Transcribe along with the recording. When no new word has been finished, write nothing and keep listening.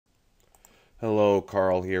Hello,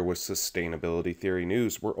 Carl here with Sustainability Theory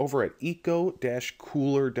News. We're over at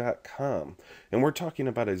Eco-Cooler.com, and we're talking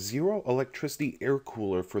about a zero electricity air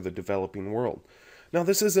cooler for the developing world. Now,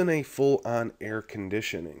 this isn't a full-on air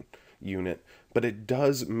conditioning unit, but it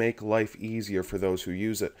does make life easier for those who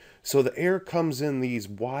use it. So the air comes in these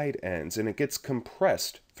wide ends, and it gets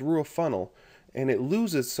compressed through a funnel, and it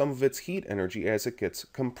loses some of its heat energy as it gets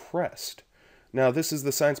compressed. Now, this is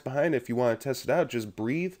the science behind it. If you want to test it out, just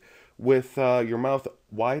breathe with your mouth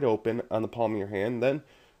wide open on the palm of your hand. Then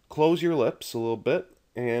close your lips a little bit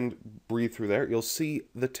and breathe through there. You'll see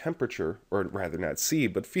the temperature, or rather not see,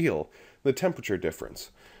 but feel the temperature difference.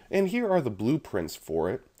 And here are the blueprints for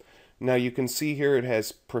it. Now you can see here it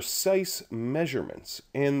has precise measurements.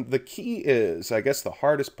 And the key is, I guess the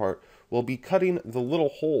hardest part, will be cutting the little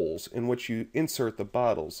holes in which you insert the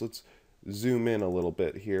bottles. Let's zoom in a little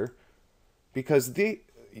bit here. Because the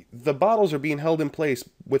bottles are being held in place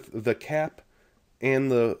with the cap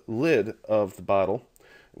and the lid of the bottle,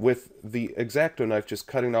 with the X-Acto knife just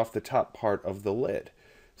cutting off the top part of the lid.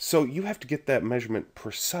 So you have to get that measurement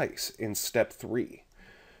precise in step 3.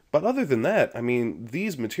 But other than that, I mean,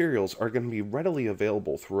 these materials are going to be readily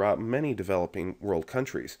available throughout many developing world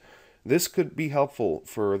countries. This could be helpful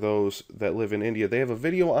for those that live in India. They have a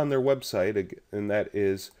video on their website, and that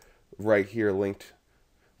is right here linked.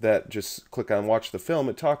 That just click on watch the film.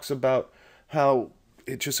 It talks about how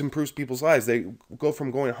it just improves people's lives. They go from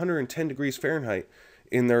going 110 degrees Fahrenheit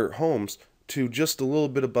in their homes to just a little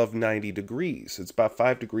bit above 90 degrees. It's about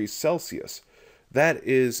 5 degrees Celsius. That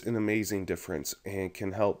is an amazing difference and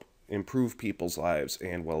can help improve people's lives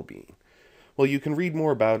and well-being. Well, you can read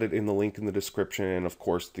more about it in the link in the description, and of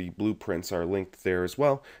course the blueprints are linked there as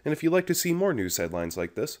well. And if you'd like to see more news headlines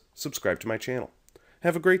like this, subscribe to my channel.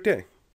 Have a great day.